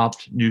and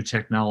adopt new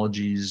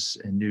technologies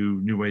and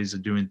new ways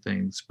of doing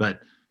things.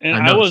 And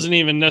I wasn't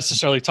even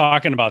necessarily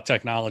talking about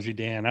technology,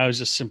 Dan. I was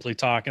just simply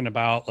talking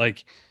about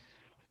like,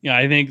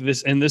 I think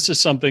this is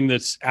something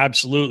that's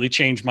absolutely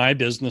changed my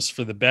business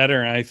for the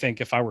better. And I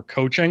think if I were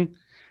coaching,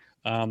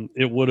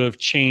 it would have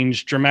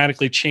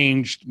dramatically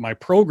changed my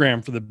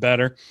program for the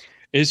better.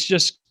 It's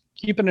just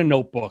keeping a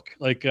notebook.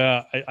 Like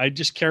I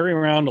just carry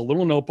around a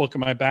little notebook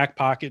in my back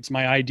pocket. It's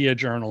my idea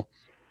journal.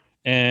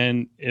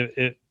 And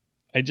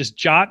I just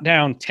jot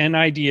down 10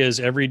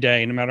 ideas every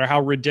day, no matter how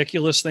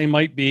ridiculous they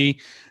might be,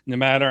 no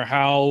matter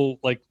how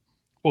like,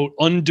 quote,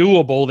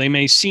 undoable they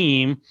may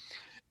seem.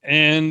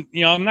 And,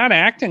 I'm not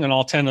acting on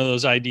all 10 of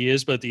those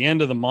ideas, but at the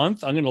end of the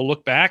month, I'm going to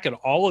look back at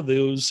all of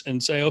those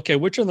and say, okay,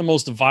 which are the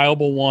most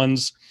viable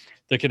ones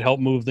that could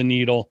help move the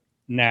needle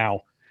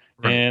now?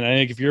 Right. And I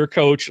think if you're a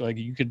coach, like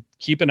you could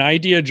keep an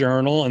idea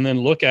journal and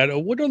then look at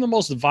what are the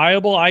most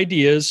viable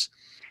ideas,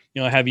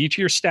 have each of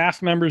your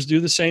staff members do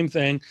the same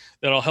thing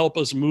that'll help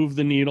us move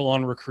the needle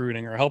on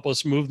recruiting or help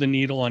us move the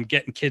needle on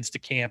getting kids to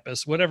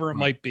campus, whatever it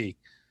might be.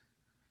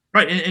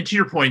 Right. And to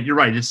your point, you're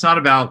right. It's not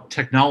about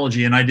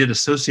technology, and I did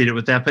associate it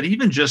with that. But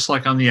even just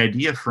like on the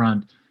idea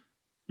front,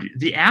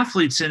 the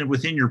athletes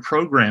within your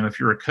program, if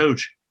you're a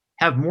coach,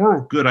 have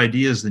more good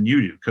ideas than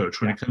you do,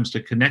 coach, when it comes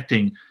to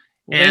connecting.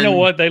 Well, they know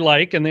what they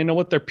like, and they know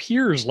what their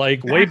peers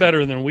like way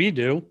better than we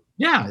do.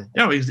 Yeah,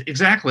 no,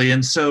 exactly.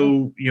 And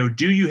so,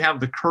 do you have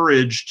the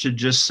courage to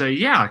just say,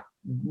 yeah,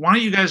 why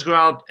don't you guys go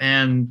out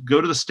and go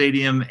to the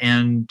stadium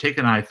and take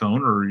an iPhone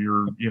or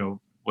your,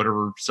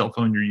 whatever cell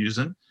phone you're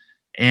using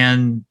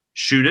and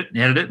shoot it and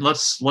edit it, and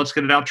let's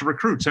get it out to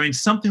recruits. I mean,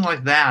 something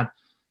like that,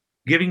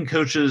 giving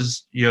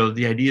coaches,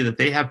 the idea that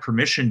they have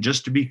permission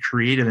just to be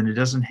creative, and it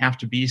doesn't have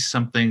to be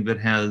something that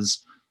has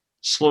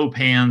slow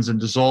pans and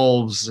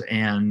dissolves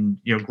and,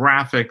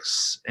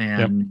 graphics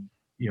and,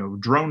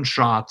 drone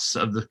shots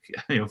of the,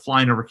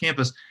 flying over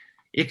campus.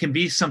 It can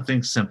be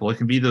something simple. It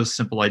can be those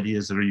simple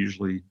ideas that are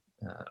usually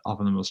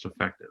often the most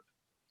effective.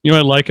 What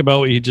I like about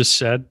what you just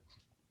said?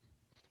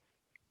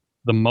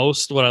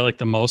 What I like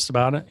the most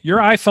about it, your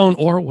iPhone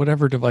or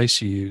whatever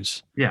device you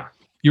use. Yeah.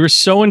 You were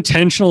so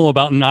intentional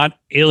about not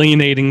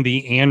alienating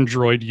the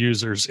Android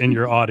users in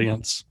your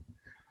audience.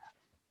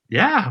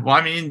 Yeah, well,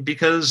 I mean,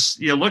 because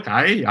look,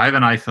 I have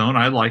an iPhone,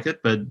 I like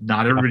it, but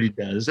not everybody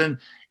does. And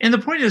the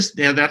point is,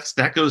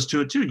 that goes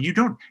to it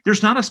too.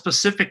 There's not a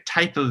specific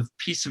type of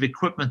piece of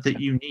equipment that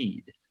you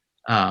need.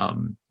 We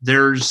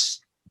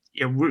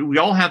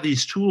all have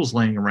these tools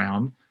laying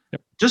around.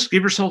 Yep. Just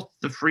give yourself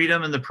the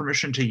freedom and the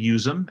permission to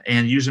use them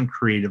and use them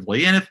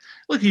creatively. And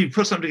if you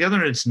put something together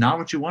and it's not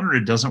what you want or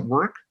it doesn't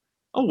work,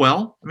 oh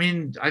well. I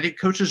mean, I think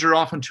coaches are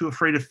often too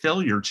afraid of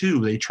failure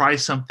too. They try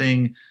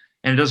something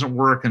and it doesn't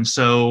work, and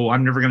so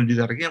I'm never going to do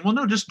that again. Well,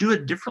 no, just do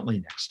it differently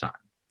next time.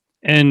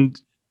 And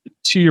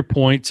to your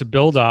point, to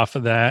build off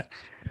of that,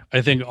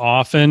 I think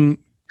often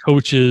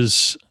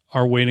coaches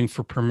are waiting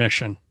for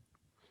permission.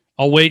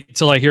 I'll wait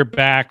until I hear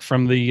back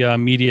from the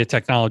media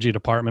technology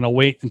department. I'll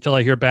wait until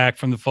I hear back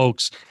from the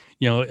folks,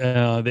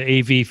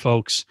 the AV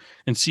folks,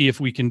 and see if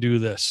we can do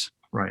this.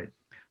 Right.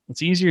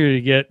 It's easier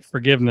to get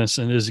forgiveness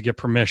than it is to get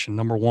permission,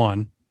 number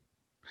one.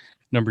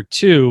 Number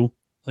two,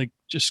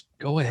 just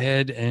go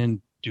ahead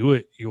and do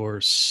it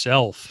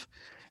yourself.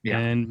 Yeah.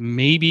 And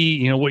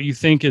maybe, what you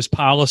think is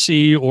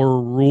policy or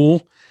a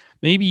rule,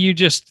 maybe you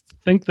just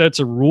think that's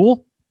a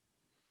rule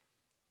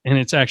and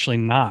it's actually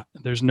not.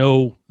 There's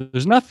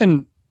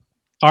nothing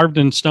carved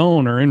in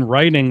stone or in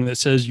writing that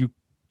says you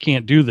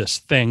can't do this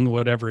thing,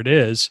 whatever it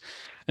is.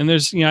 And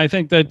there's, I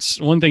think that's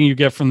one thing you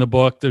get from the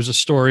book. There's a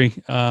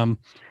story,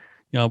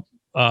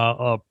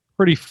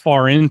 pretty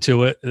far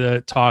into it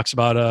that talks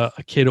about a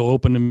kid who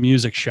opened a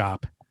music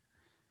shop.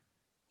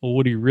 Well,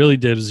 what he really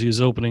did is he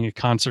was opening a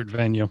concert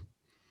venue.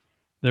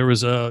 There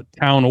was a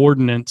town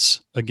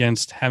ordinance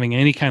against having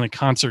any kind of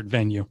concert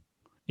venue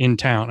in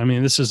town. I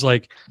mean, this is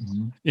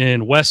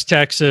in West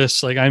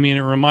Texas. It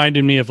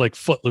reminded me of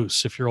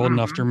Footloose, if you're old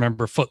enough to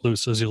remember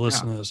Footloose as you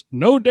listen to this.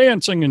 No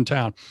dancing in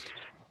town.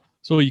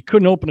 So you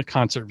couldn't open a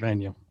concert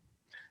venue.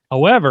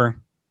 However,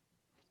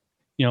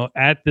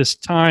 at this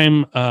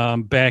time,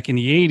 back in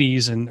the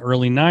 80s and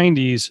early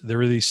 90s, there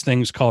were these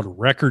things called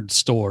record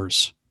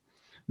stores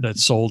that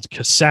sold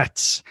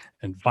cassettes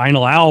and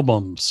vinyl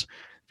albums.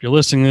 If you're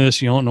listening to this,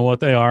 you don't know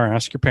what they are,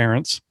 ask your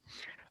parents.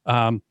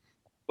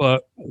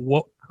 But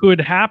what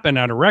could happen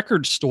at a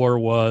record store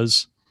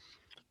was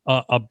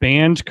a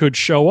band could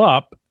show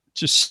up,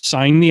 just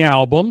sign the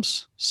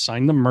albums,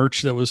 sign the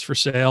merch that was for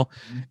sale,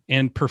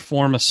 and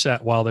perform a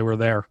set while they were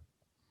there.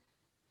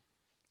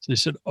 So they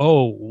said,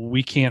 "Oh,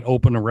 we can't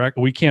open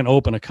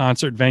a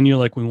concert venue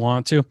like we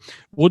want to.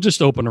 We'll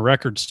just open a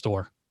record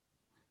store."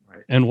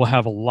 And we'll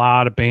have a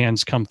lot of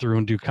bands come through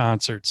and do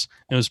concerts.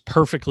 It was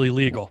perfectly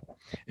legal,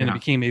 and it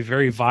became a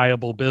very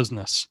viable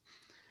business.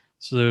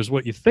 So there's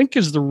what you think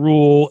is the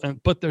rule,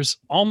 but there's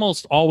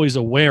almost always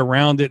a way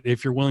around it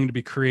if you're willing to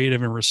be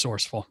creative and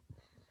resourceful.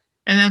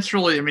 And that's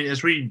really,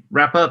 as we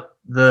wrap up,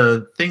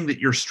 the thing that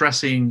you're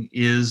stressing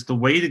is the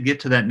way to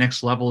get to that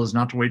next level is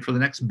not to wait for the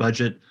next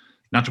budget,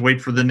 not to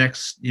wait for the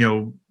next,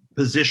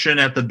 position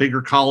at the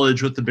bigger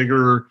college with the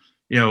bigger,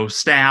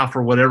 staff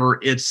or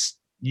whatever.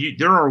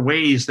 There are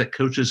ways that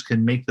coaches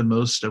can make the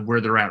most of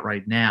where they're at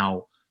right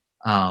now.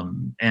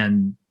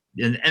 And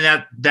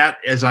that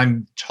as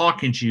I'm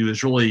talking to you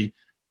is really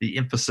the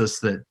emphasis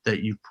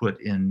that you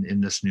put in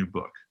this new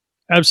book.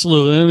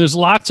 Absolutely. And there's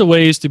lots of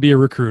ways to be a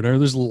recruiter.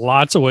 There's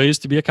lots of ways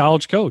to be a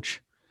college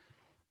coach.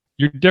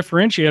 Your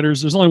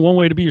differentiators, there's only one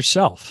way to be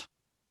yourself.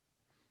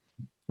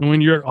 And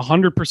when you're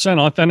 100%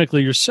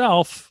 authentically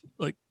yourself,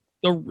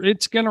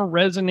 it's going to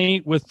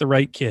resonate with the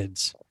right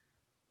kids.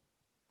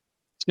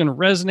 It's going to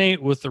resonate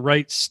with the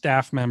right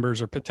staff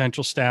members or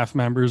potential staff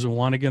members who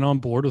want to get on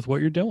board with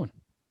what you're doing.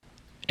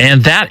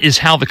 And that is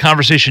how the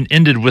conversation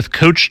ended with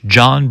Coach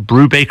John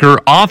Brubaker,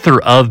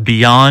 author of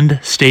Beyond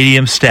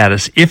Stadium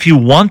Status. If you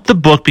want the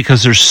book,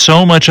 because there's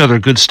so much other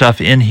good stuff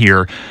in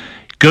here,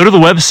 go to the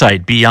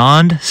website,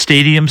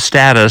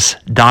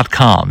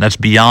 beyondstadiumstatus.com. That's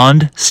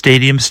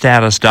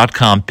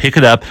beyondstadiumstatus.com. Pick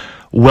it up.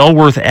 Well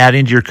worth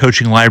adding to your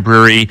coaching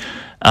library.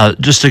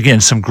 Just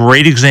again, some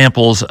great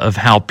examples of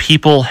how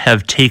people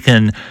have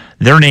taken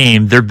their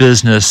name, their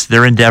business,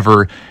 their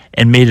endeavor,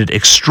 and made it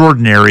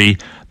extraordinary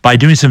by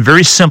doing some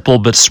very simple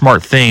but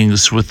smart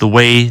things with the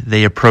way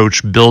they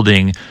approach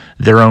building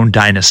their own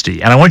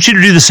dynasty. And I want you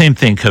to do the same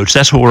thing, Coach.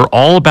 That's what we're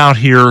all about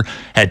here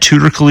at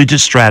Tudor Collegiate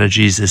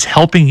Strategies, is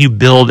helping you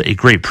build a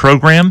great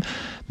program,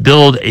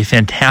 build a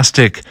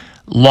fantastic,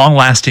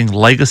 long-lasting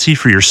legacy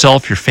for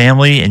yourself, your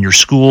family, and your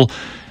school.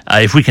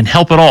 If we can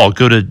help at all,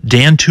 go to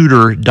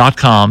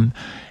dantudor.com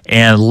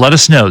and let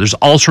us know. There's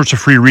all sorts of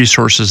free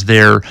resources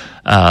there,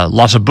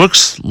 lots of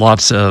books,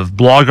 lots of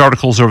blog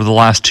articles over the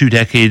last 2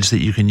 decades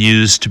that you can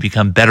use to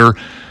become better.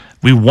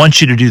 We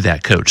want you to do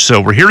that, Coach. So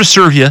we're here to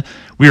serve you.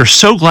 We are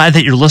so glad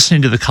that you're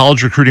listening to the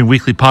College Recruiting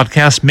Weekly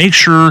podcast. Make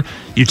sure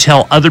you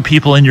tell other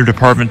people in your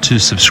department to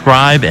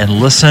subscribe and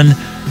listen,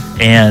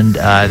 and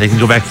they can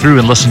go back through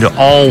and listen to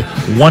all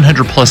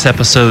 100 plus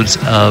episodes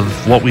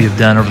of what we have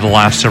done over the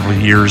last several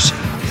years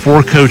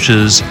for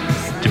coaches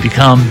to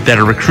become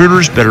better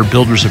recruiters, better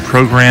builders of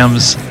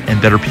programs,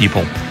 and better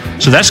people.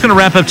 So that's going to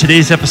wrap up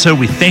today's episode.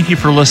 We thank you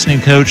for listening,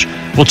 Coach.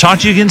 We'll talk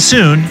to you again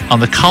soon on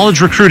the College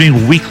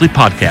Recruiting Weekly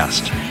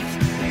Podcast.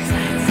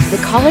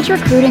 The College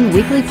Recruiting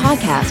Weekly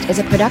Podcast is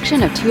a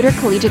production of Tutor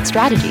Collegiate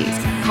Strategies,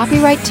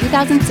 copyright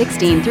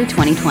 2016 through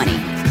 2020.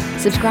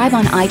 Subscribe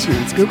on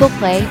iTunes, Google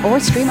Play, or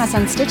stream us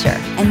on Stitcher,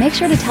 and make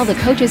sure to tell the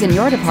coaches in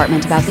your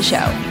department about the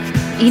show.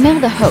 Email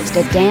the host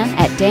at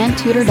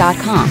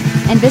dan@dantutor.com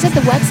and visit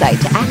the website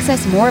to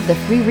access more of the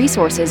free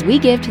resources we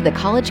give to the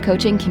college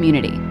coaching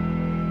community.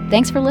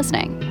 Thanks for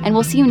listening, and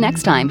we'll see you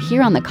next time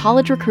here on the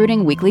College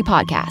Recruiting Weekly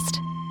Podcast.